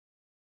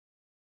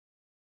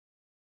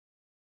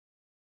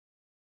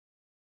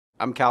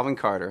I'm Calvin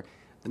Carter.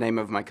 The name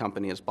of my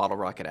company is Bottle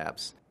Rocket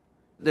Apps.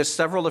 There's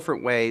several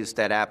different ways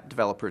that app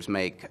developers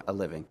make a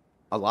living.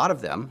 A lot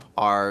of them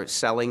are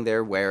selling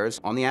their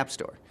wares on the App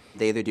Store.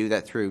 They either do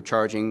that through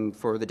charging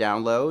for the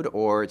download,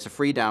 or it's a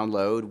free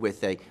download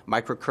with a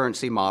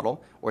microcurrency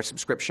model or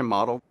subscription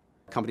model.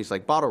 Companies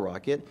like Bottle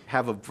Rocket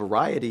have a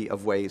variety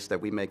of ways that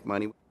we make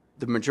money.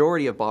 The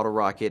majority of Bottle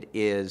Rocket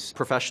is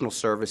professional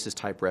services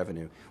type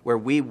revenue, where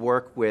we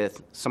work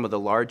with some of the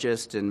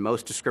largest and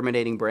most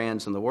discriminating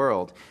brands in the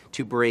world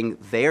to bring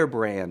their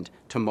brand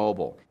to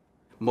mobile.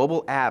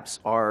 Mobile apps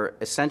are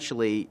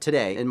essentially,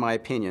 today, in my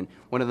opinion,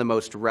 one of the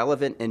most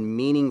relevant and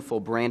meaningful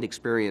brand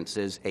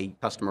experiences a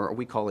customer, or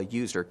we call a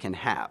user, can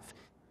have.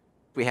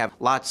 We have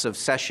lots of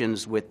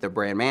sessions with the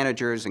brand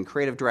managers and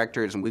creative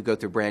directors, and we go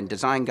through brand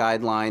design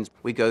guidelines.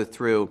 We go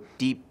through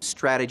deep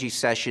strategy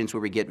sessions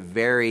where we get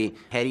very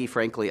heady,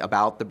 frankly,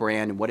 about the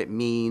brand and what it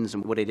means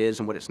and what it is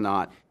and what it's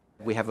not.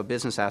 We have a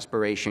business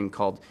aspiration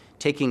called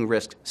taking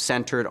risk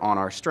centered on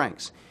our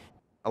strengths.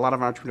 A lot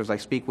of entrepreneurs I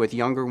speak with,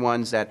 younger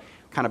ones that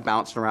kind of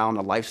bounce around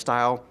a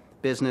lifestyle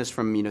business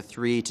from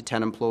 3 to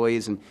 10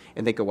 employees, and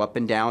they go up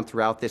and down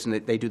throughout this, and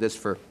they do this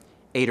for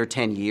 8 or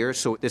 10 years.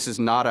 So this is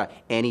not a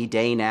any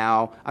day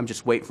now, I'm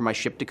just waiting for my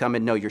ship to come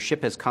in. No, your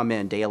ship has come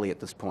in daily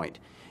at this point.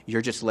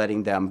 You're just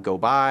letting them go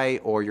by,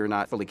 or you're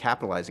not fully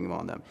capitalizing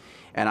on them.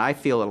 And I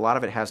feel a lot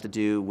of it has to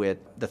do with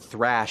the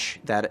thrash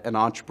that an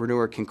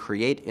entrepreneur can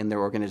create in their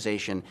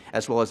organization,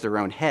 as well as their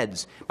own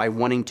heads, by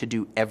wanting to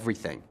do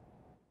everything.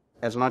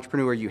 As an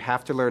entrepreneur, you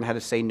have to learn how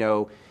to say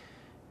no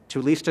to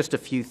at least just a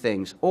few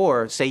things,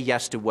 or say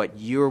yes to what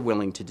you're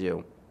willing to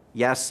do.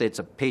 Yes, it's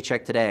a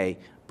paycheck today,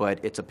 but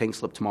it's a pink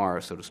slip tomorrow,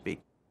 so to speak.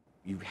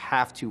 You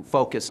have to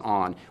focus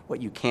on what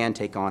you can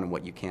take on and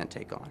what you can't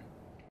take on.